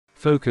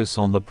Focus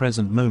on the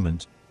present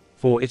moment,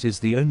 for it is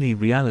the only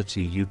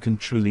reality you can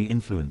truly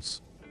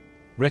influence.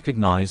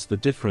 Recognize the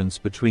difference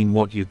between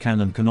what you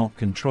can and cannot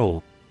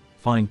control.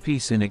 Find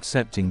peace in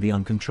accepting the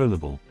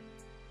uncontrollable.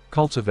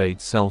 Cultivate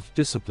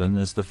self-discipline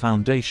as the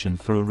foundation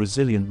for a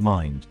resilient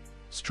mind.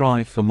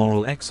 Strive for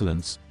moral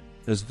excellence,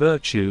 as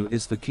virtue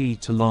is the key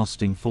to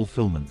lasting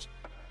fulfillment.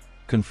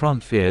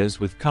 Confront fears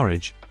with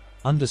courage,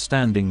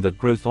 understanding that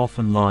growth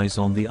often lies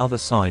on the other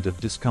side of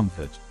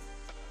discomfort.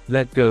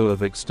 Let go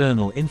of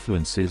external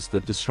influences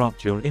that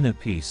disrupt your inner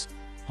peace.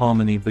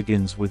 Harmony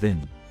begins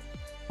within.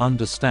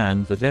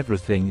 Understand that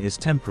everything is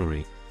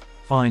temporary.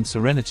 Find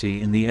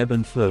serenity in the ebb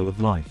and flow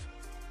of life.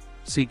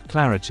 Seek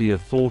clarity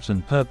of thought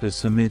and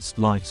purpose amidst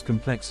life's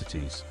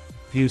complexities.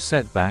 View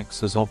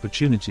setbacks as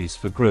opportunities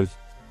for growth,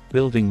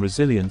 building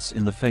resilience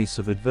in the face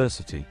of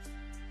adversity.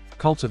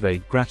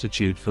 Cultivate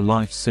gratitude for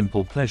life's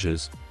simple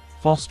pleasures,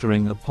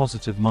 fostering a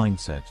positive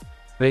mindset.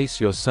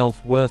 Base your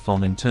self-worth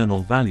on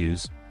internal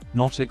values,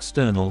 not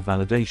external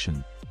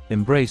validation.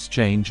 Embrace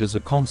change as a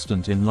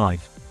constant in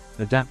life,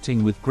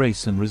 adapting with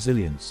grace and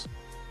resilience.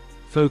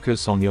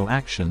 Focus on your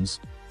actions,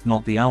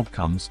 not the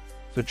outcomes,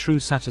 for true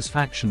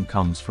satisfaction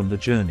comes from the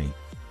journey.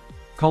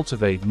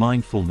 Cultivate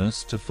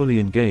mindfulness to fully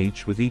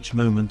engage with each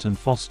moment and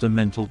foster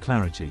mental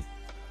clarity.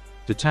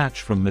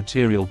 Detach from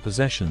material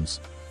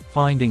possessions,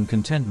 finding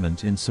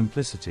contentment in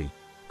simplicity.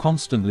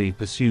 Constantly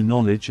pursue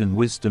knowledge and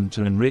wisdom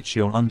to enrich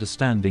your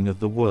understanding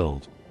of the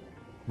world.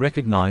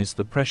 Recognize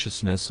the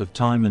preciousness of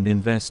time and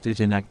invest it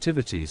in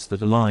activities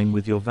that align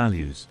with your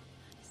values.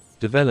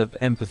 Develop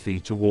empathy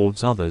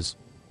towards others,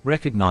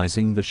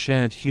 recognizing the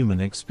shared human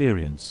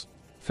experience.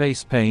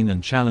 Face pain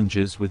and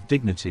challenges with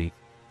dignity,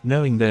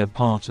 knowing they're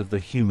part of the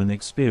human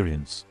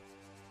experience.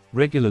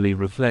 Regularly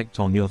reflect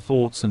on your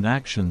thoughts and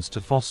actions to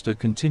foster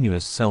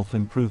continuous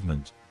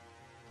self-improvement.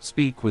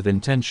 Speak with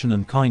intention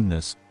and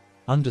kindness,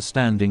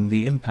 understanding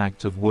the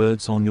impact of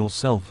words on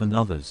yourself and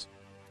others.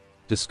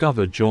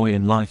 Discover joy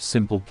in life's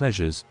simple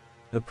pleasures,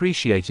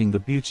 appreciating the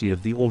beauty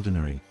of the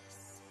ordinary.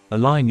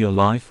 Align your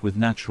life with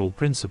natural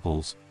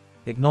principles,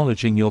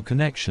 acknowledging your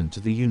connection to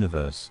the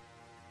universe.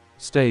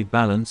 Stay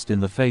balanced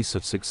in the face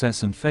of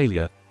success and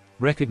failure,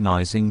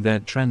 recognizing their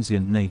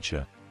transient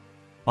nature.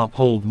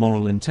 Uphold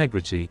moral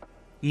integrity,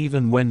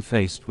 even when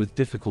faced with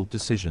difficult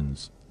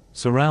decisions.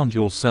 Surround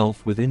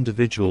yourself with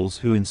individuals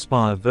who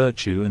inspire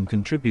virtue and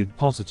contribute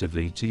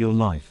positively to your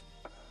life.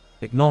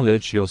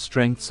 Acknowledge your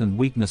strengths and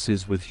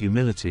weaknesses with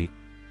humility,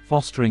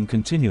 fostering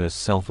continuous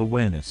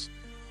self-awareness.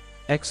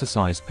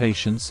 Exercise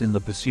patience in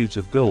the pursuit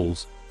of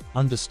goals,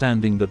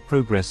 understanding that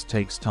progress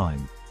takes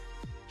time.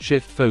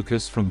 Shift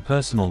focus from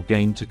personal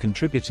gain to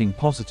contributing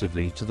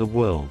positively to the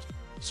world.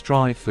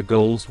 Strive for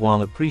goals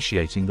while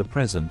appreciating the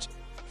present,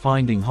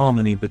 finding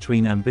harmony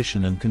between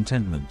ambition and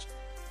contentment.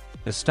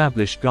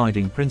 Establish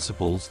guiding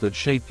principles that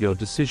shape your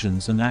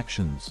decisions and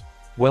actions.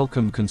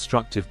 Welcome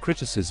constructive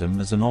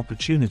criticism as an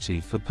opportunity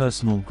for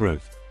personal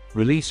growth.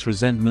 Release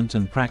resentment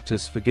and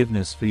practice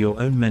forgiveness for your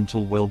own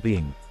mental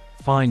well-being.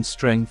 Find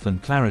strength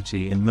and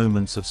clarity in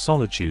moments of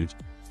solitude,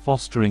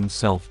 fostering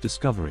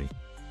self-discovery.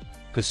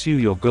 Pursue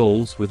your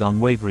goals with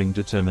unwavering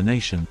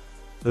determination,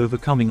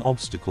 overcoming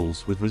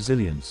obstacles with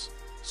resilience.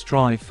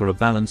 Strive for a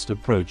balanced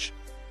approach,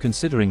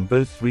 considering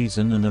both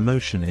reason and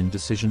emotion in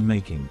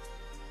decision-making.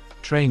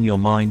 Train your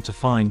mind to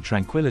find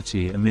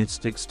tranquility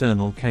amidst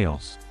external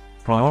chaos.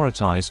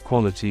 Prioritize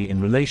quality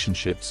in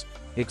relationships,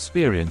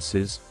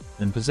 experiences,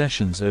 and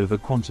possessions over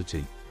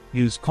quantity.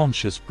 Use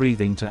conscious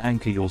breathing to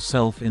anchor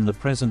yourself in the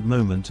present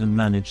moment and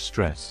manage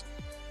stress.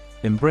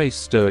 Embrace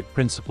Stoic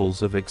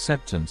principles of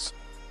acceptance,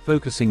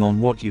 focusing on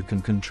what you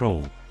can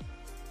control.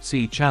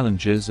 See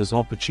challenges as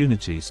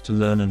opportunities to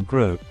learn and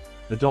grow,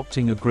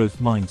 adopting a growth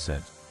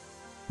mindset.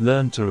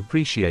 Learn to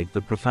appreciate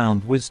the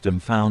profound wisdom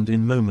found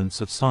in moments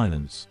of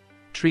silence.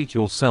 Treat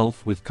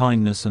yourself with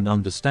kindness and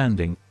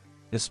understanding,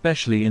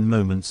 especially in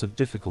moments of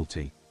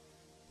difficulty.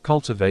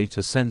 Cultivate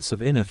a sense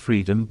of inner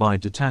freedom by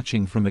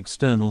detaching from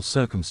external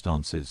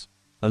circumstances.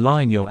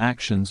 Align your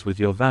actions with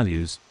your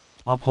values,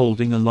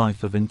 upholding a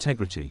life of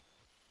integrity.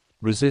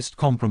 Resist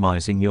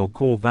compromising your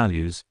core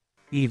values,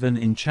 even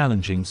in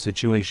challenging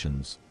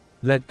situations.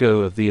 Let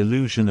go of the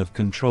illusion of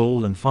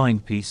control and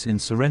find peace in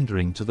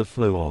surrendering to the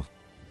flow of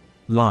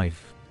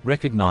life.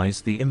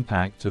 Recognize the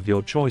impact of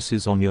your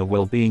choices on your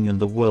well-being and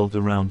the world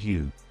around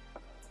you.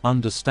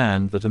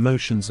 Understand that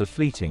emotions are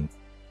fleeting,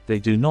 they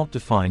do not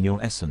define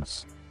your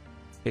essence.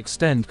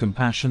 Extend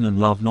compassion and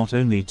love not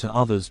only to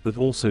others but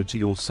also to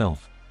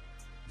yourself.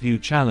 View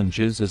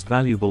challenges as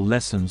valuable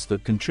lessons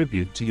that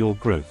contribute to your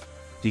growth.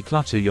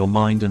 Declutter your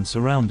mind and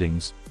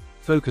surroundings,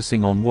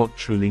 focusing on what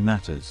truly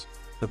matters.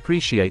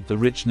 Appreciate the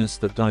richness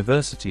that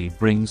diversity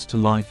brings to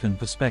life and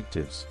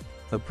perspectives.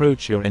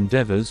 Approach your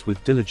endeavors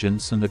with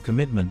diligence and a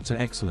commitment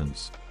to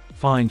excellence.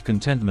 Find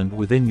contentment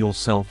within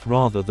yourself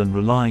rather than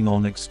relying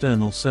on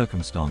external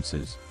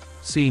circumstances.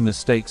 See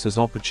mistakes as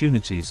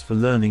opportunities for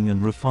learning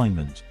and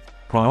refinement.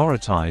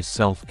 Prioritize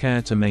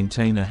self-care to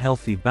maintain a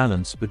healthy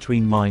balance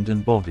between mind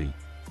and body.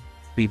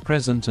 Be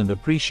present and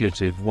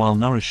appreciative while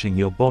nourishing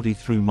your body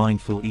through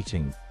mindful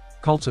eating.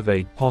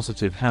 Cultivate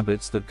positive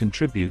habits that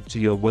contribute to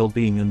your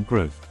well-being and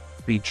growth.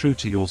 Be true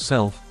to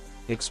yourself,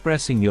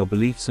 expressing your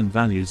beliefs and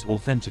values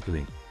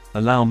authentically.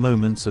 Allow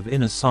moments of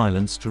inner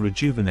silence to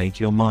rejuvenate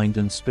your mind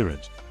and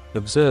spirit.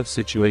 Observe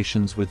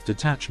situations with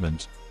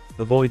detachment,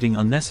 avoiding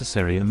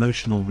unnecessary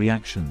emotional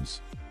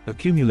reactions.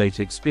 Accumulate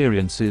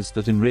experiences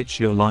that enrich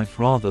your life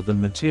rather than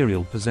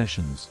material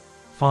possessions.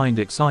 Find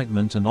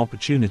excitement and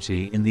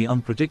opportunity in the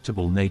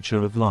unpredictable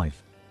nature of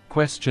life.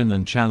 Question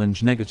and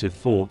challenge negative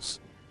thoughts,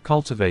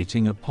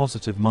 cultivating a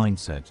positive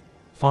mindset.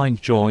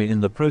 Find joy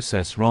in the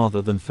process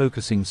rather than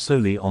focusing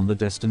solely on the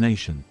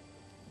destination.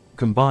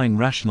 Combine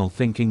rational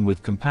thinking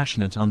with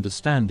compassionate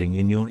understanding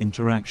in your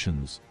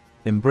interactions.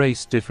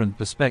 Embrace different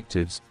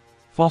perspectives,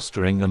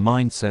 fostering a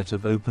mindset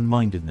of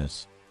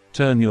open-mindedness.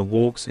 Turn your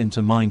walks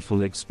into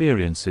mindful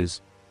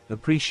experiences,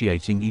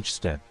 appreciating each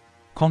step.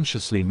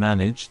 Consciously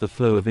manage the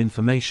flow of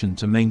information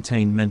to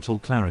maintain mental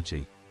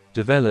clarity.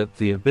 Develop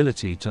the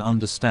ability to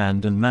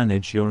understand and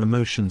manage your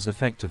emotions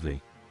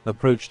effectively.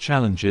 Approach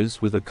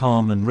challenges with a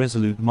calm and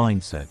resolute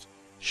mindset.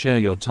 Share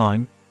your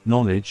time,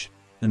 knowledge,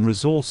 and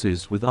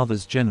resources with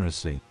others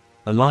generously.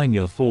 Align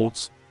your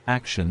thoughts,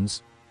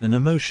 actions, and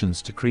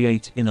emotions to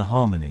create inner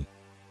harmony.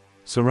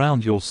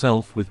 Surround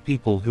yourself with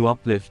people who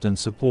uplift and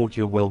support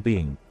your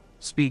well-being.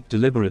 Speak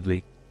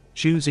deliberately,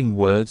 choosing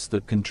words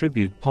that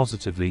contribute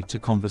positively to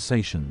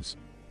conversations.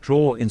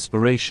 Draw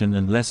inspiration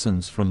and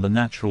lessons from the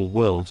natural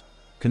world,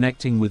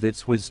 connecting with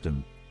its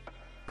wisdom.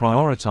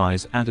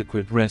 Prioritize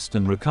adequate rest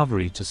and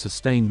recovery to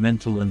sustain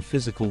mental and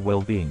physical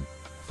well-being.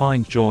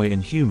 Find joy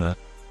in humor,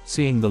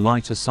 seeing the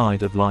lighter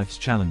side of life's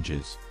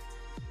challenges.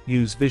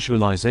 Use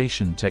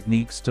visualization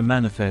techniques to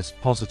manifest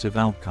positive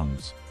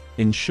outcomes.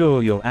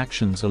 Ensure your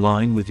actions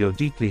align with your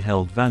deeply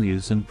held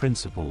values and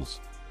principles.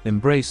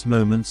 Embrace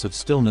moments of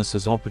stillness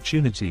as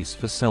opportunities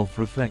for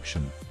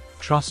self-reflection.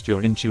 Trust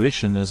your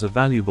intuition as a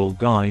valuable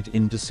guide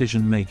in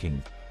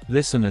decision-making.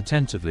 Listen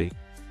attentively,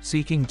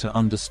 seeking to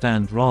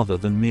understand rather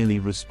than merely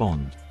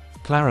respond.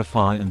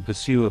 Clarify and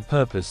pursue a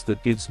purpose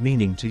that gives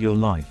meaning to your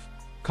life.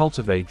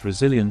 Cultivate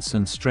resilience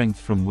and strength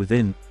from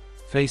within,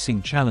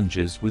 facing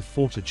challenges with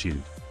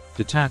fortitude.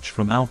 Detach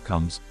from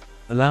outcomes,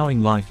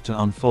 allowing life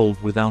to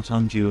unfold without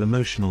undue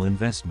emotional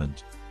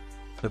investment.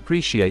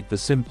 Appreciate the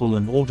simple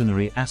and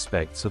ordinary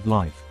aspects of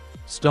life.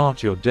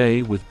 Start your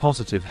day with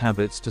positive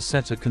habits to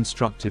set a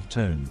constructive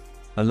tone.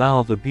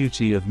 Allow the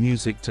beauty of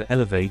music to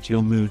elevate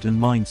your mood and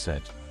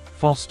mindset.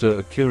 Foster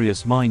a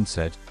curious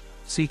mindset,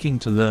 seeking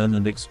to learn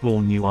and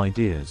explore new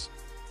ideas.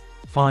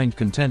 Find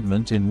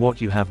contentment in what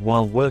you have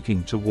while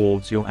working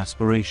towards your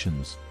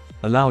aspirations.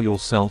 Allow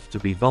yourself to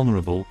be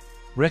vulnerable,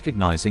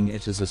 recognizing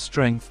it as a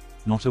strength,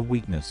 not a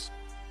weakness.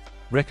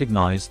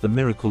 Recognize the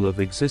miracle of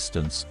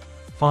existence,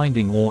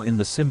 finding awe in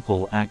the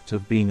simple act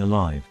of being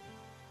alive.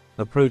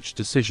 Approach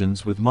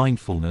decisions with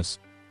mindfulness,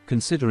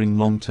 considering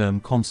long-term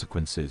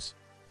consequences.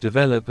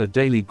 Develop a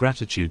daily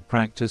gratitude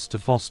practice to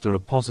foster a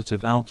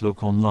positive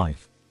outlook on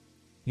life.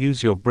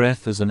 Use your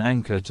breath as an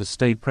anchor to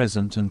stay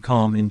present and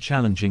calm in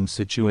challenging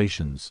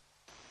situations.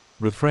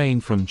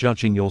 Refrain from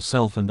judging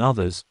yourself and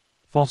others,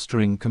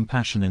 fostering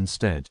compassion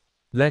instead.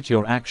 Let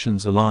your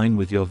actions align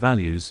with your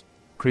values,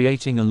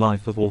 creating a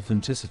life of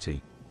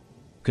authenticity.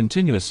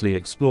 Continuously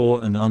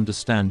explore and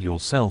understand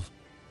yourself,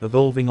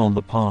 evolving on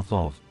the path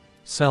of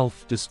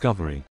self-discovery.